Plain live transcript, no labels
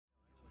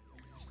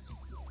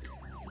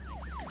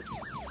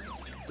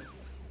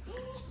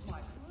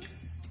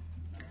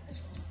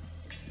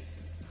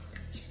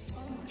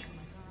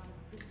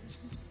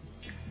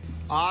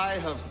I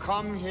have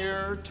come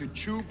here to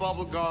chew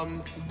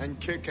bubblegum and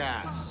kick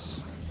ass.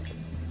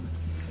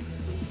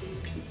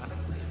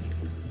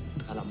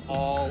 And I'm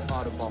all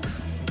out of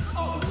bubblegum.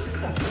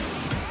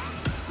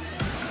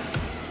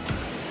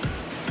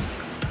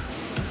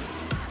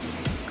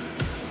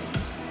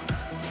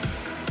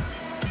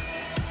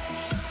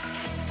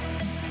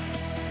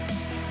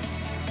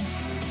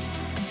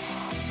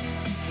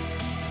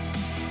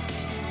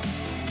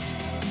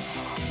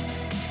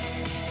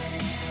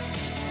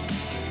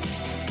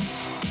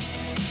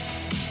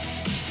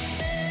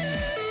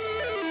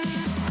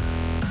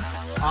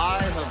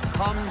 I have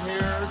come here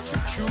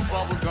to chew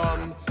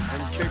bubblegum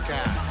and kick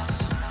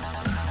ass.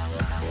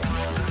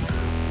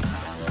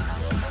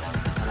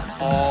 And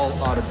I'm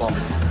all out of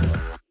bubblegum.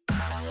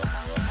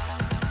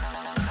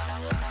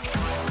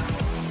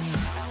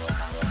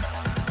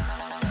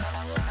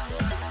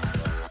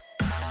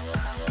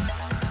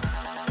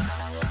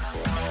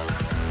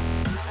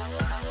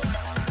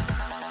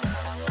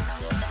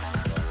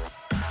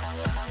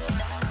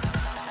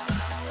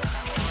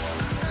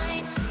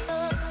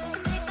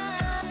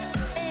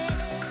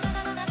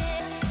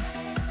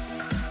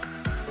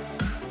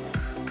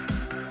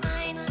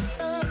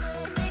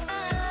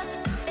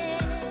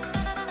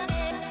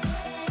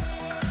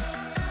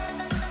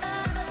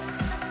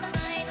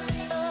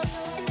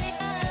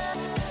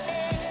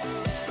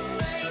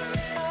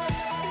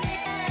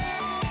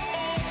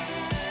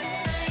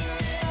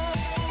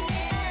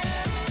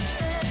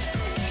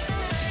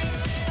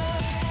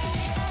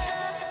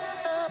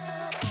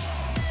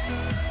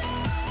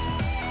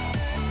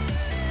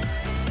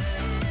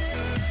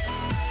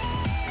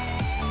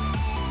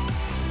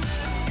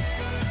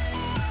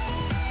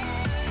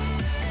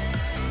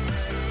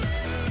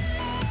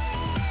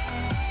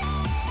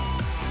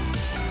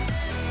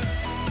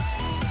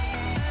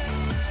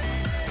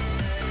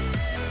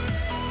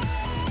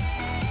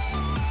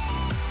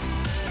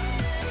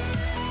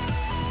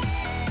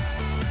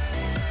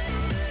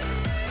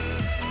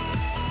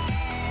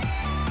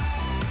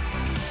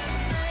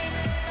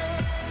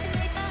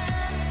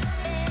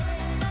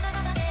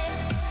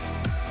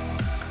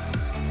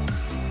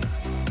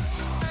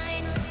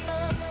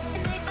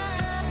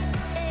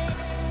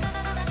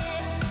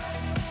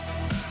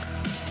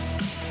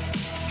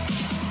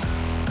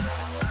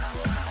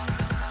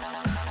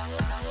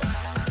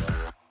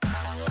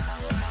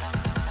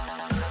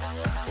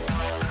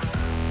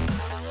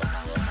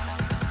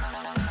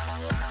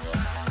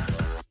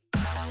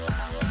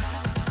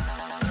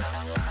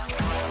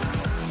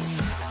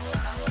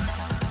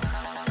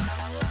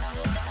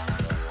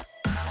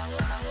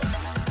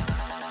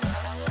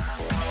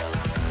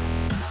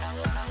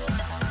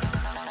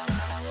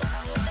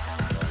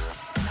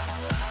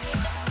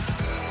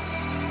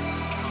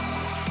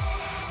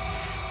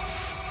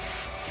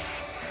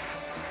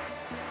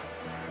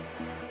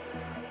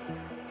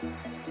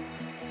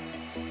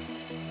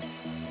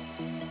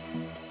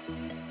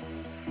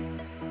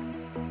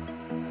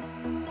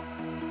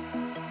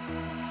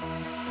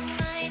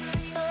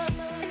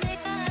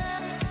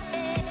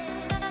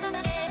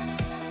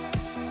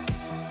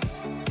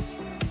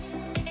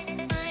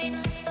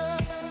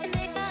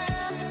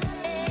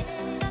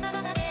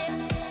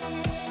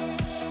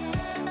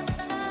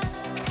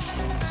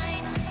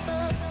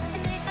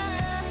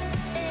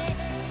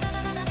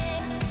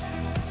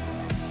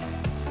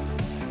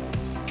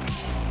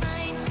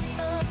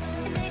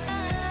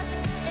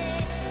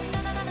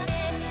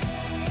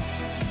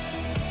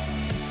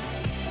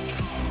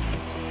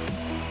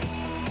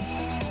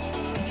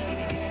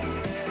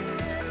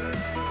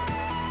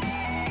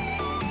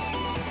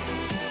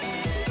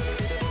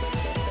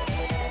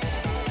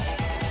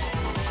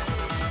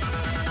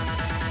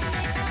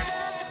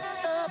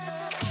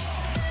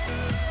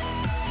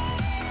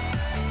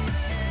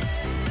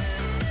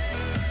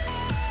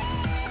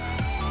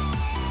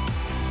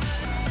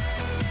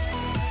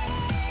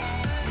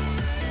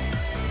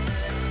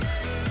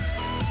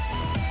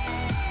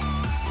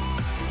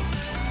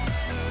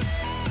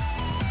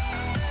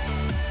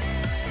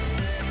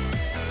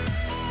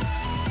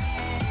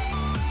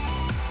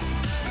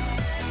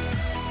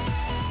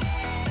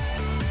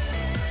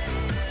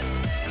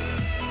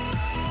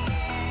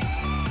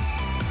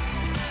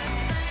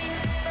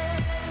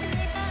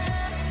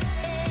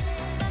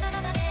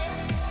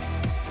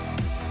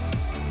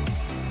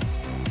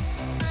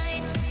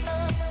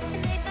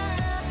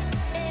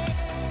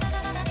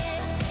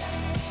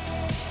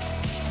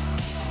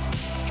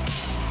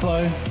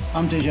 Hello,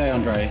 I'm DJ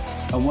Andre,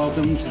 and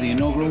welcome to the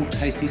inaugural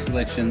Tasty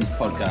Selections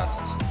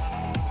podcast.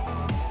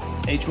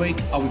 Each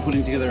week, I'll be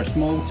putting together a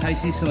small,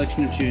 tasty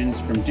selection of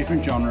tunes from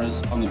different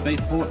genres on the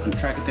Beatport and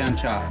Track It Down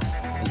charts,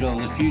 as well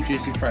as a few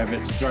juicy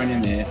favourites thrown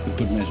in there for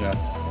good measure.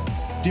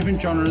 Different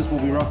genres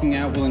we'll be rocking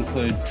out will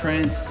include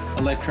trance,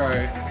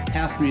 electro,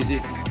 house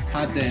music,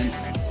 hard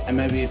dance, and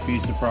maybe a few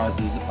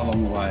surprises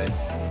along the way.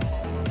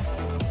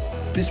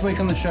 This week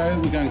on the show,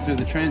 we're going through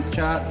the trance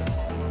charts,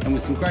 and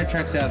with some great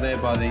tracks out there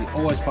by the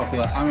always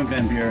popular Armin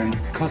van Buuren,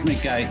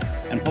 Cosmic Gate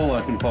and Paul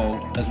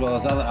Oakenfold, as well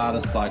as other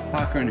artists like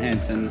Parker and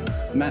Hanson,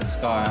 Matt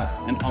Skyer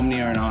and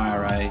Omnia and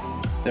IRA.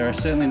 there are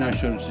certainly no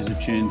shortages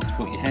of tunes to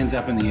put your hands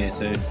up in the air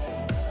to.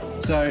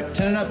 So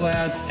turn it up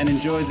loud and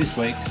enjoy this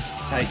week's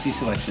Tasty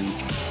Selections.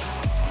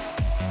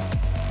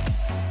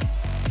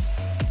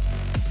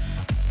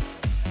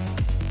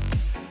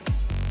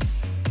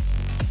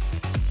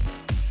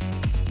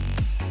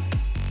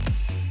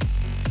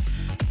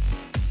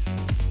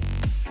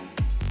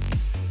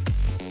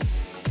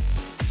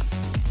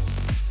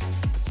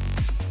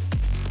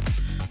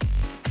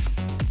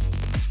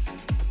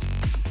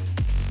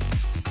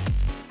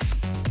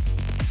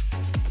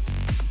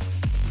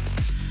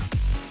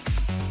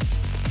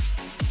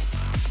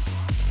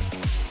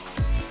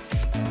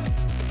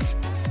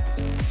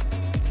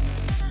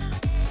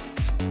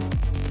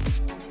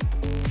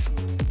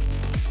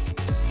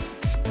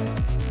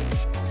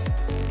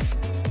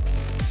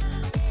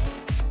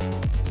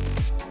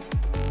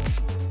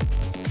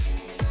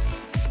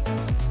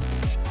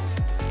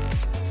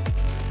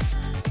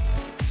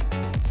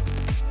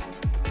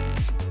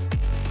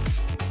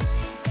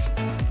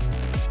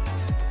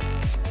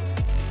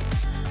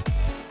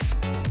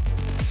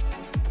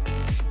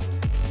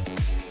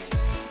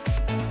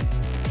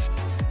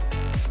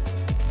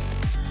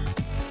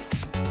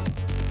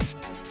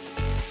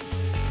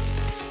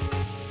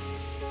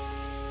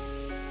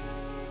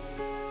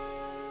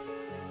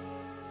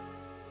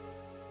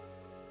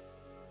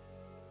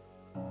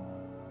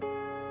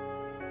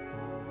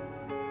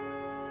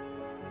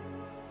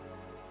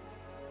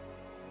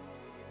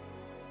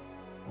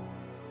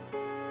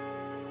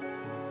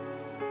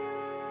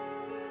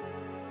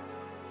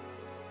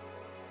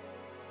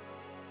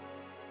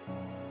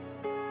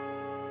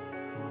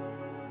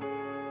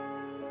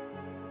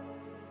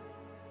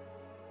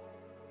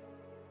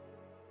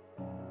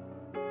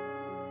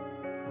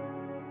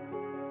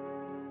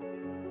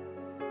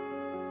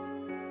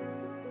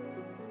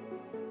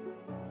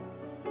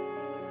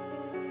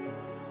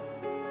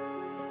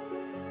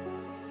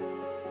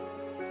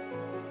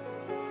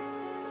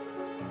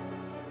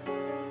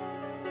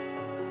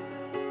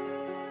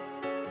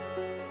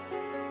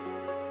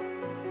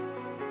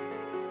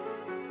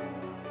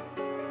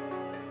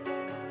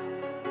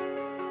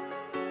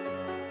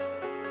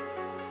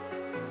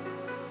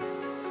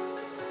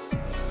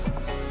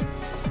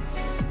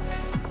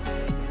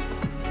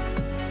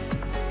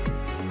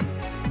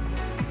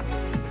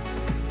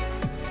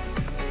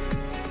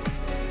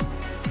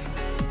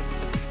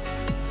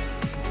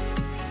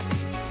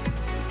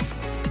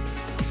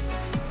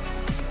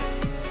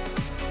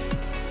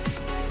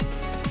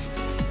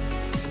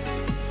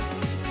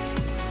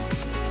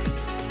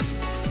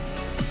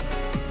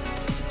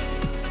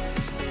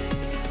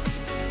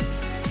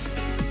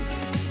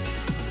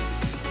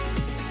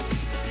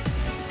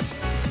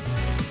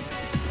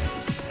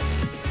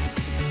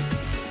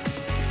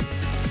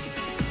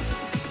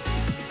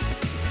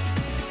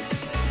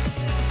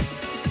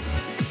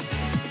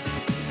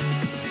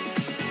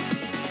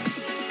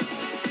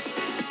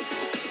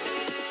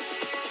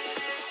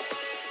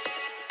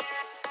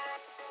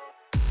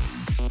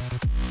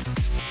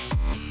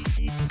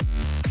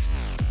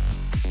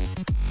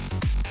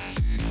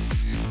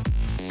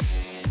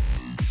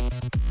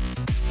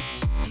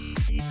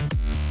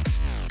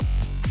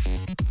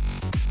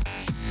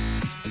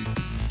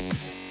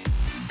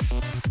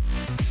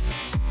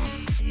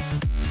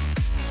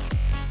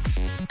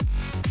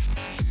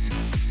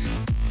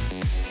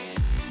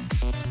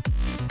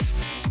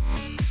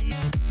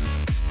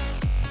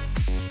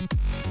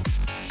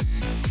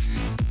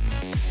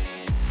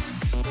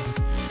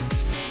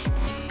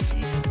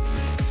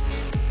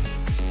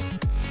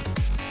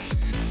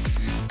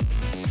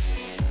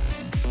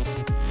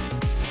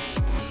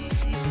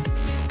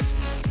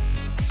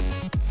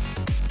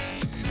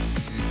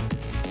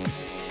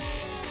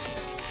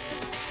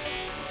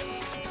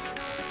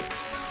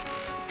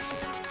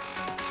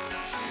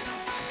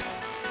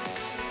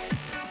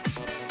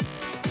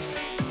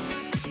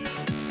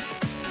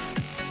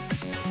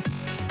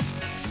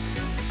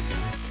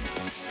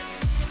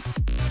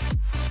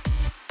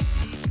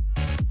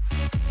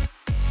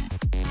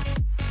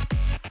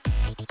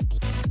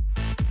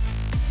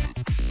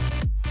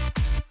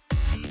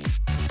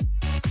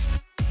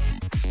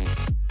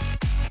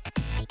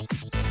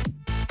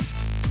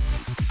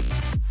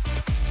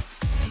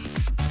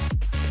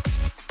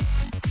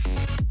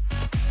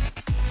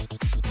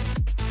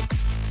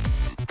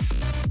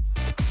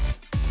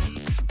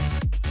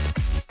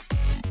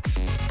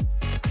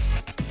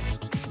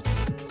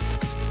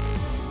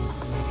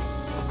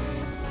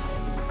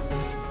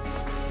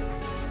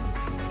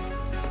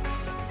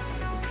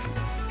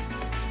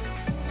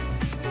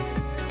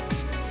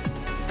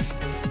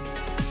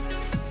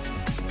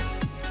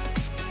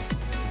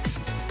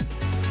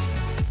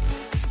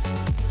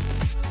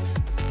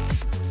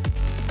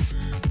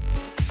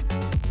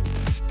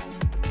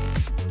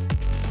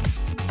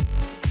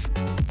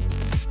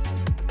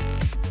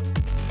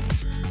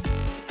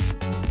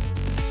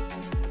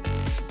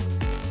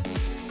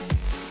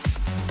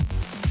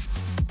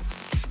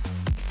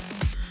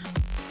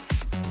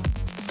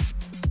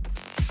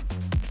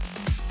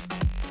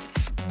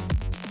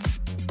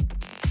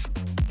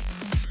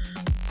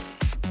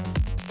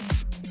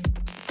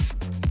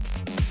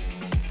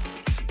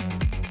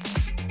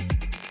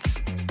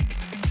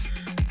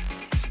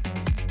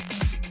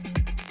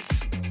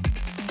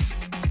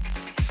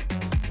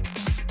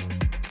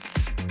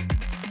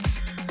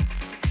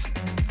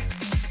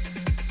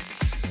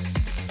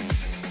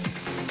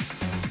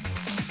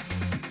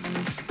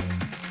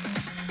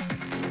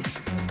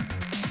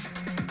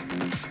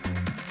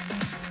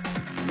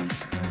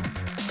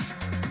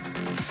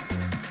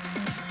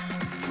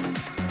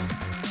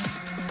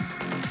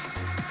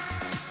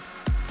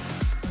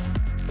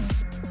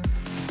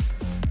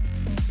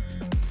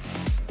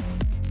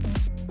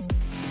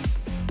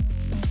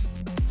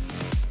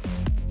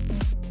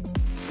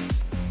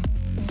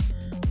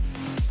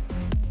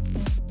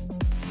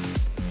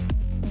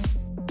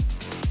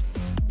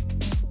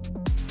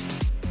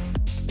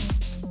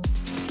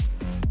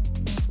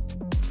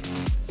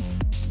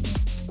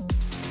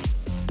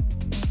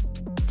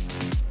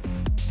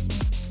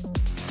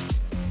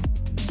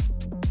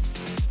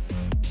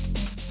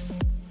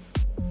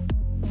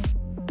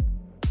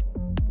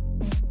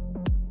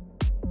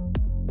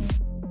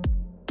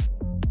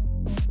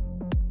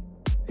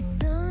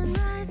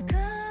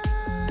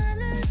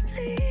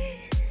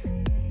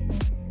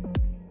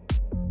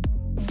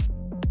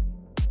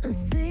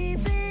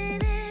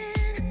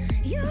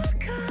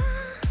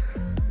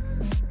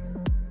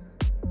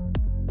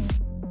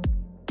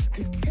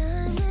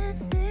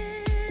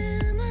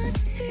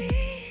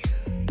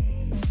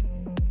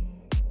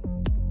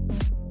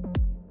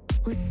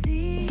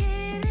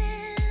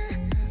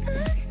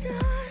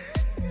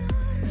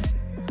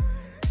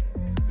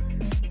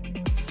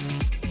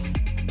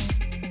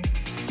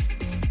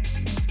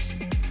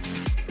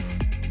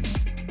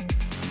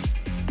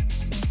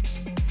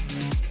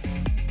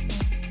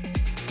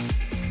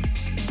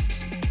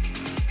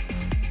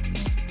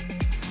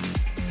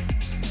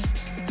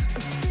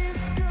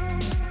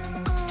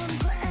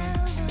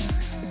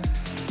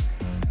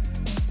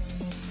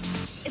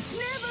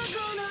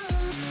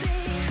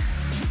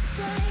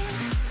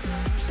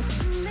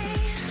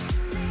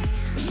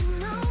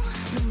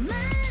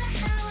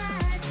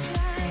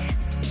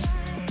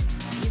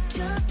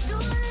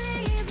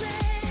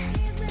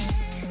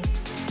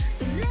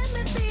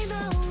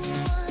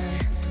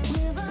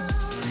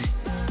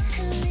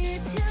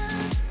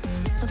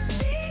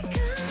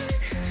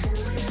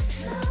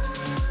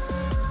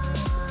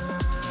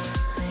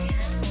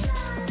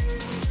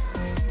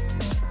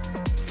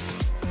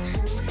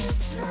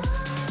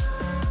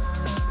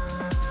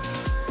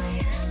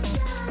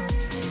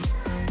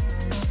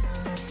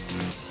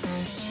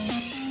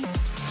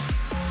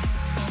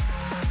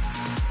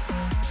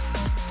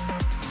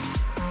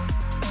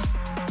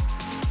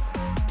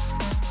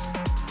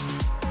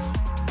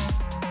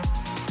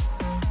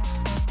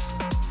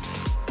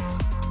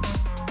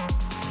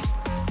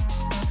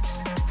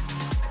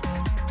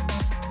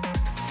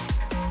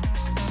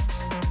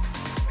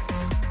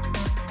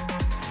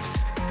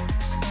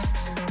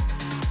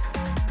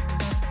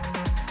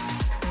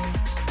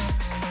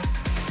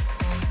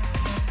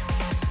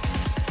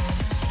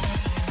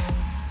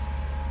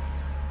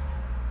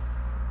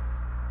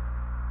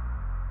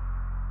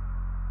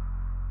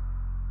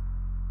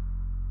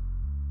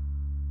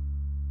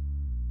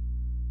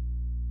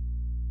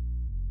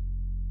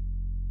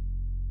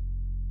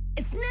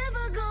 It's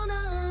never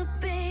gonna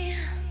be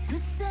the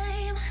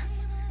same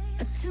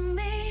to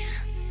me.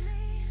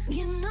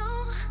 You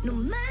know, no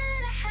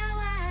matter how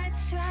I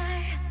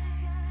try,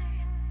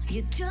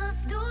 you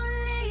just don't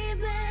leave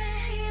me.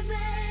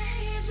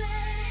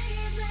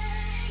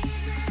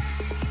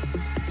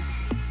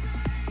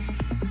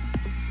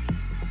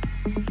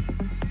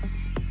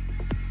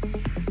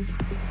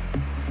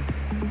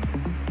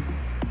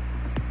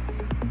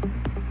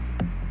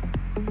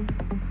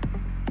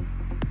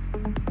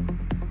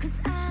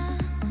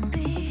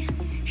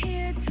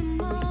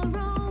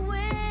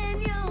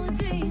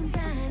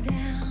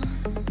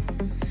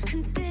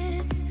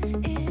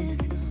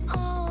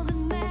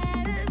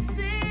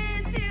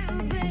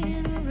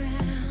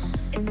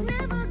 It's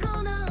never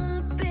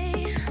gonna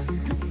be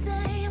the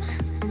same.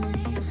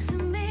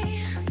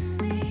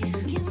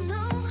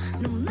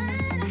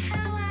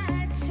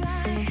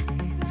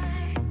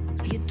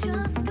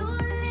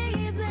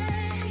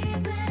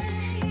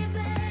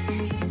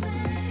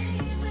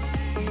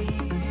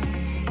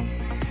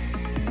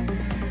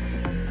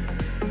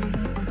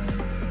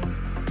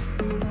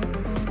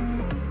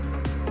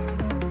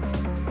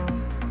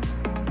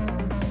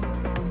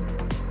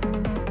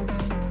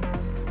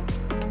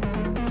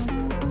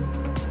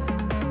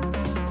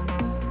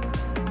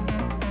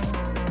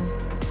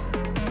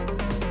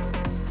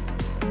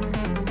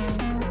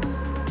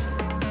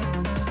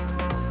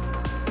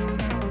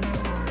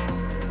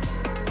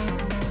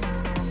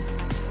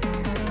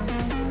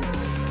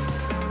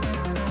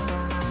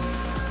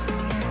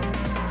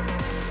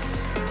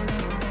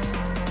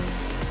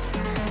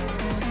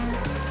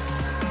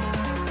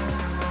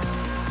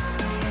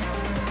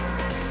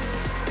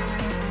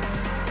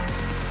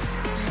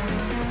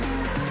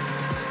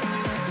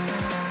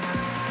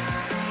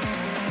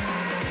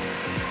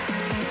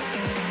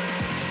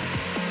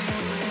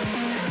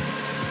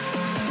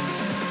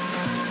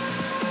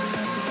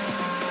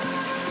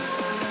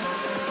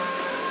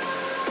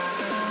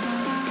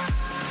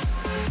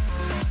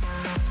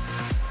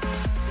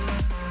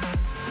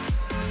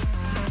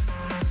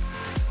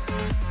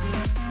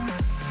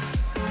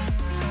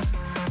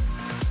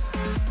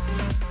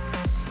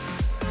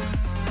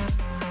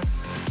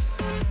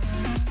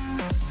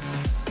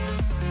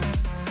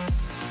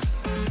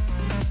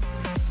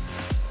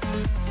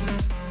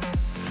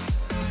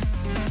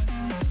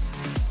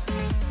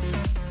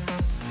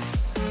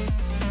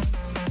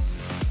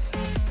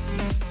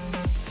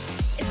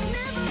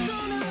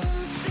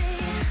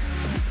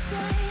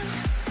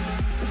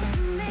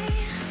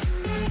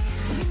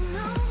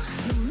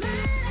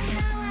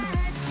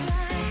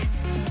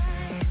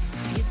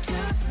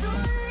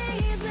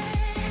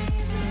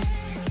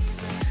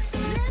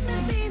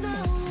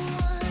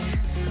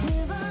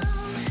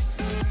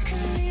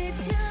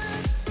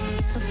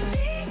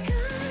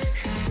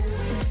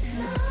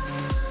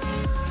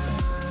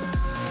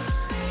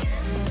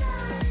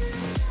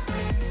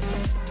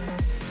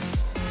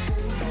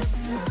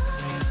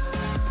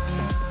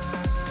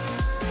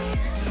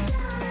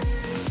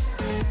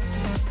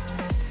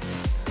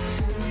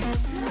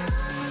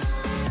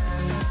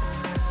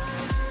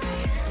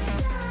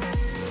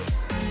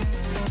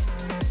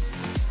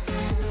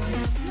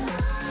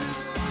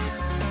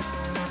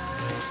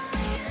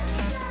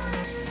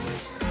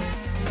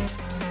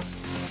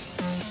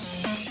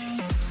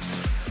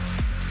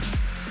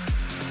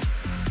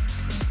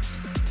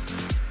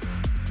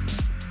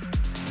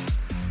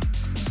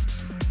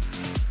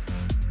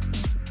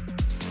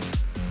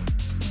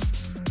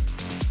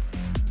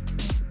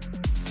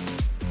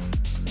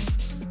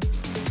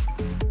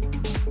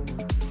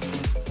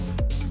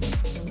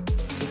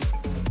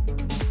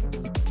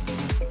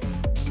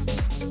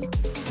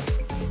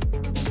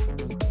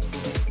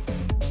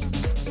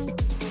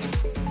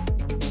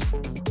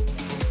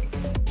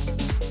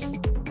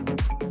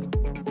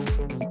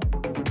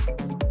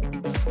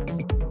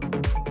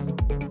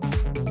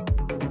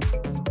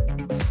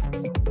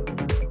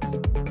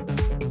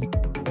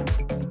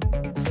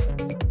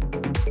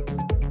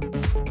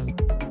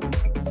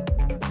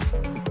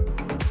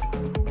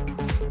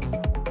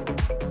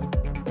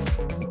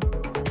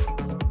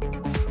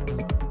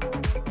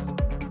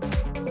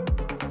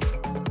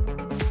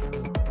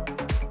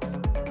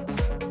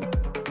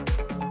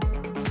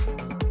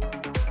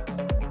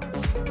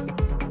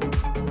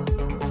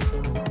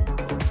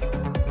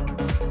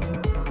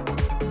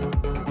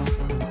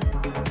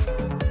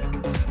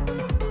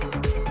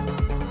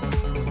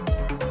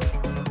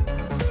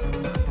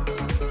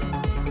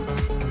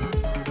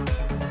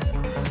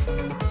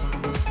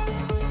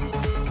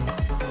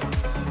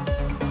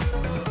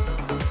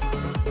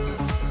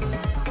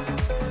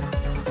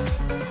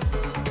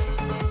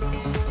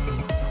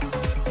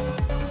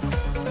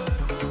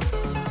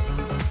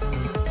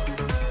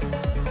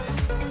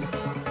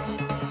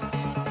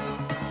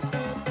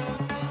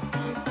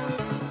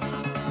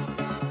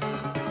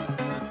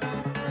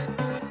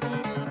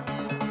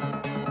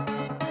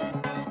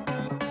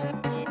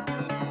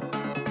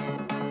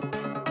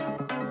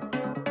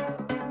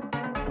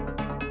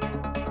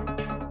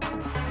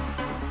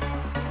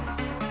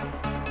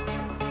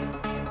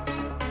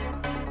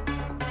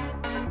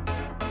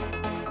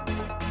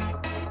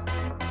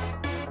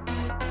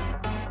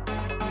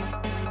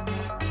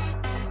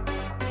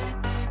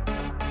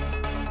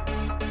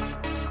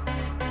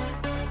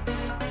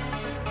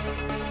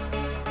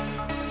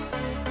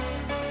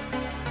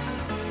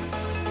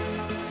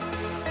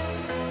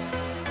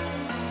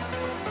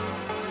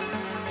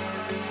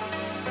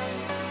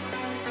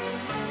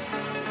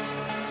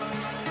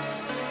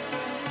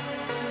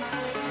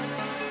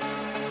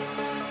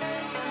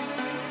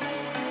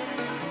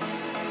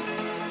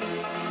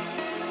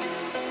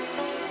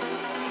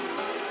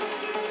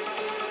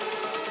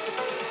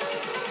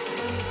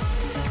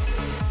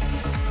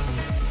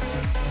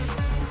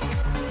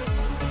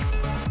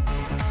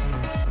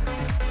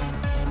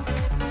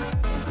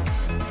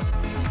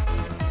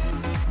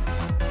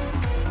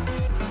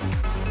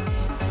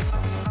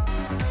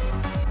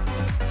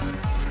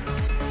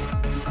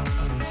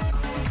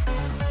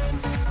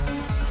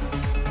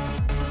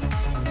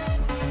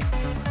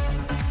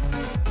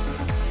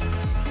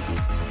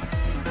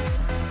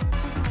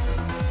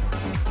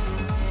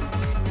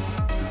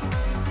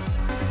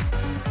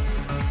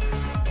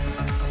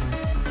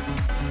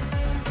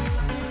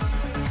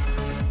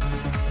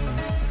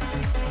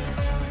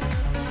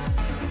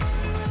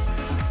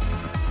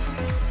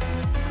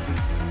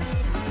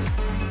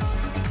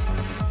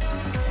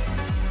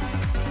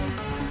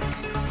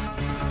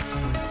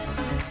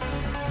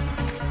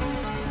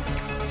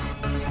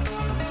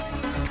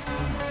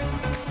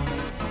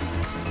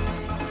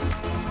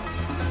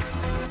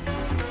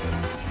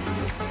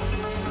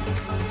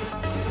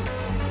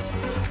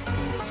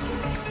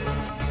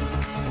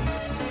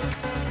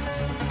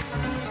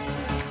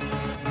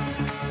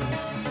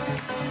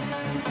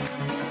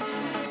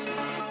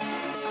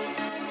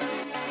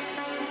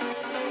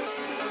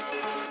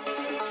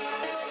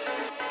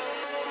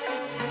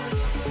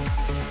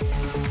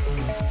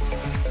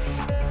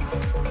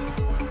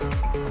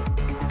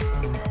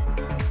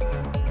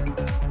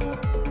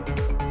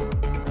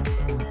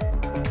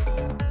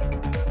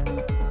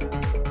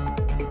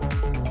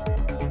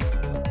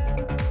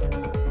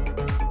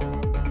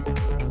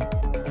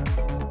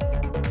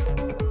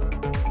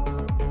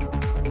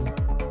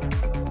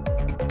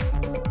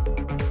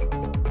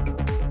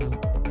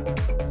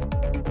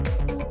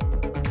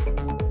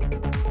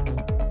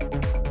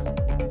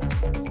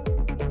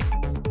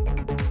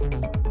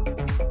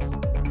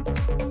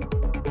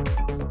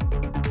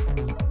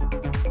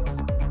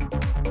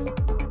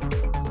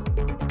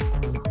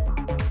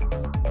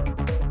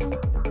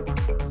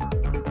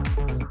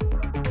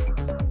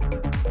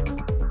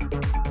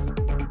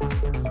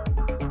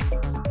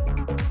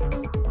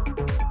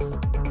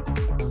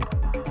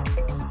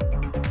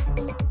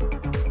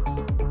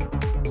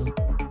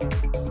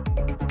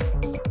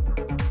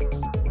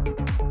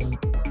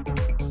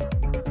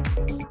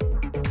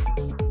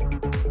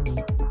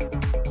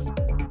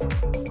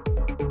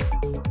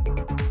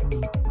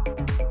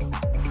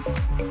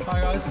 Hi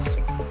guys.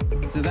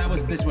 So that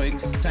was this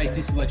week's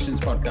Tasty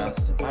Selections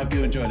podcast. I hope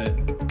you enjoyed it.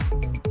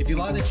 If you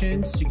like the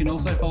tunes, you can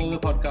also follow the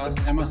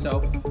podcast and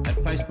myself at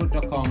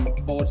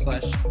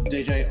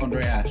facebook.com/DJ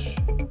Andre Ash.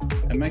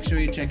 And make sure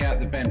you check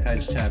out the band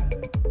page tab.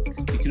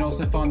 You can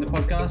also find the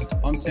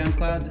podcast on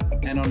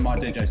SoundCloud and on my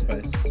DJ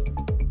Space.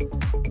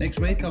 Next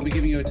week, I'll be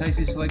giving you a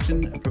tasty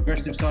selection of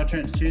progressive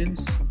psytrance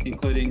tunes,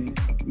 including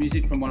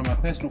music from one of my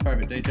personal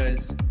favourite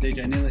DJs,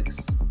 DJ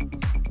Neelix.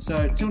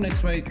 So, till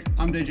next week,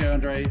 I'm DJ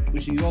Andre,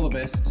 wishing you all the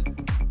best.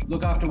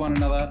 Look after one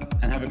another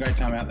and have a great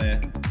time out there.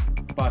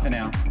 Bye for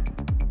now.